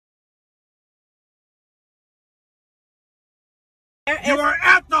You are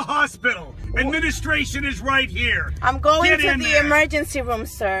at the hospital. Administration is right here. I'm going to the emergency room,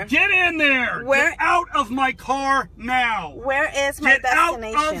 sir. Get in there. Get out of my car now. Where is my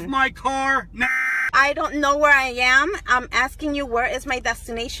destination? Get out of my car now. I don't know where I am. I'm asking you where is my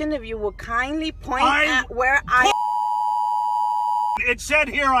destination. If you will kindly point at where I... It said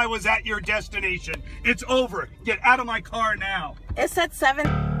here I was at your destination. It's over. Get out of my car now. It said 7...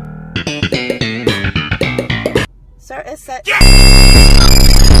 Sir, it said...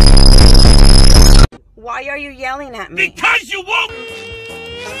 Why are you yelling at me? Because you won't...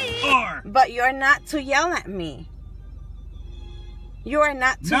 But you're not to yell at me. You are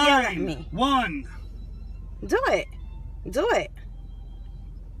not to yell at me. 9-1. Do it. Do it.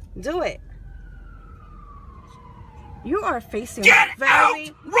 Do it. You are facing Get out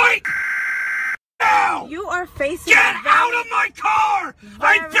right now! You are facing Get out of my car!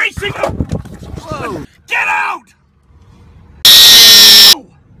 I'm facing a... Get out!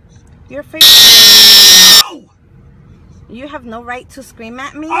 You're facing... You have no right to scream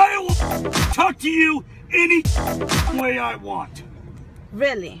at me? I will talk to you any way I want.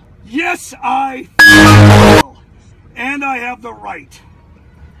 Really? Yes, I will. And I have the right.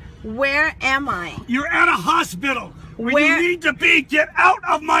 Where am I? You're at a hospital. Where you need to be. Get out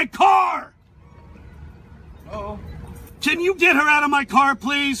of my car. Uh-oh. Can you get her out of my car,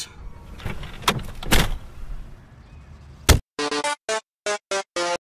 please?